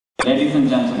Ladies and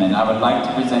gentlemen, I would like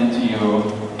to present to you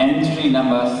entry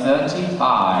number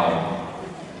 35,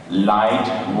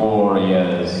 Light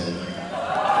Warriors.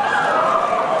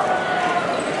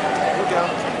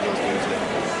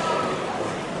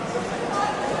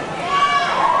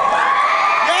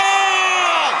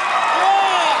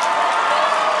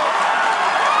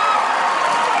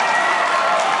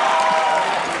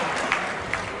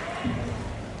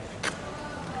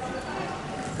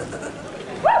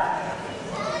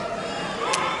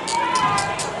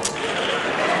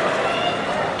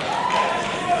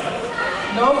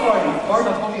 No, Gordon.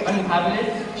 Gordon is totally uninhabited.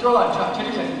 Sure, a lot of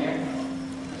chitter in here.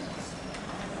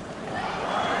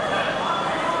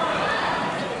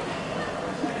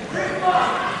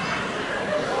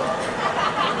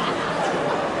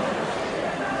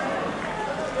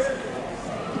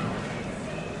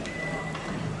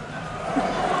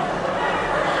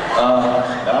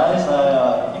 Guys, I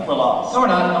think we're lost. No, we're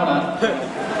not. No, we're not.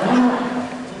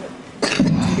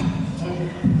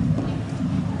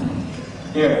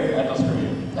 Here, Echo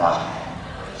Screen.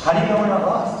 How do you know we're not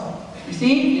lost? You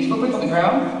see these footprints on the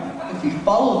ground? If we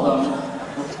follow them,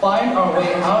 we'll find our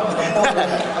way out of the forest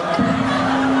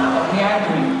of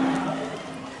meandering.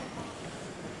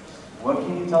 What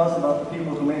can you tell us about the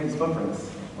people who made these footprints?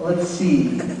 Well, let's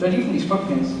see. Judging from these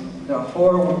footprints, there are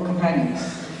 4 companions.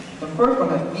 The first one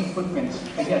has 8 footprints,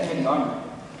 because he has heavy armor.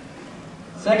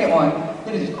 The second one,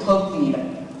 it is his cloak thingy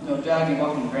that, dragging and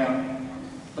walking the ground.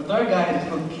 The third guy has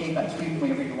his little cape that sweeps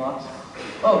whenever he walks.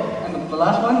 Oh, and the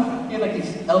last one, he has like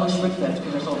these elvish footsteps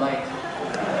because they're so light.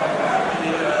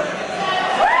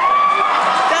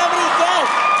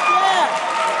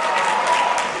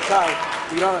 Sorry,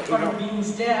 you don't. Being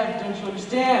stabbed, don't you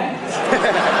understand?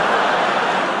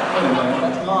 Wait a minute,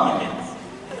 that's mine.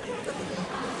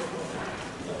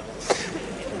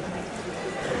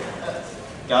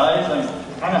 Guys, I'm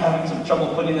kind of having some trouble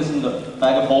putting this in the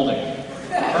bag of holding.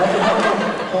 Bag of holding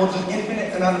holds an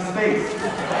infinite amount of space.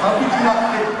 How could you not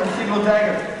fit a single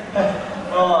dagger?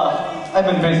 Well, I've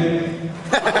been busy.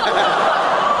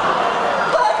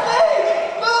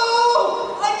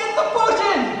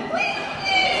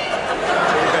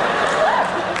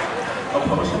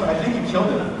 Killed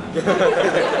him.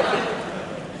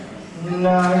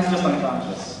 Nah, he's just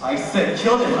unconscious. I said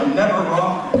killed him. I'm never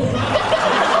wrong.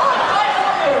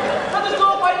 Let us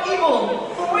go fight evil.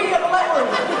 For we have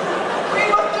leverage. We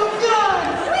must do good.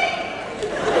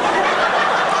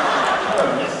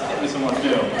 Sure, let's get me some more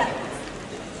too.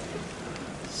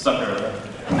 Sucker.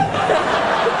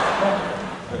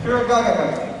 Kuragaga.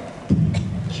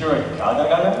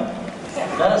 Kuragaga? Is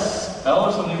that a spell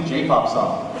or some new J-pop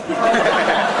song?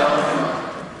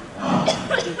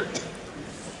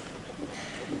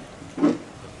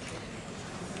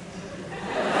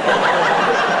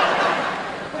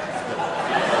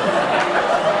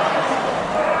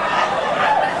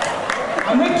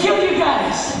 I'm gonna kill you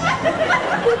guys!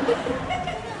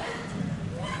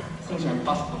 Things are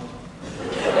impossible.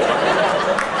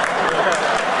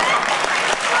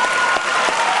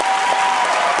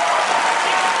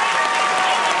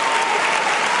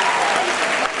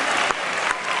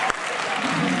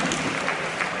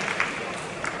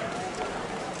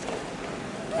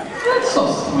 That's so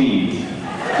sweet.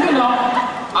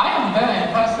 I am very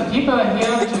impressed. The people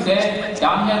here today,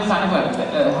 down here in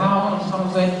Fanime, how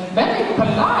someone say, very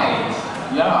polite.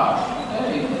 Yeah,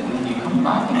 very good. You come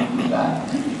back and do that.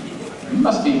 You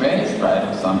must be raised right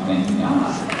or something.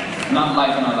 Yeah. Not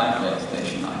like in a light rail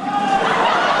station.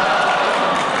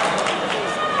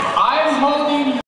 I'm holding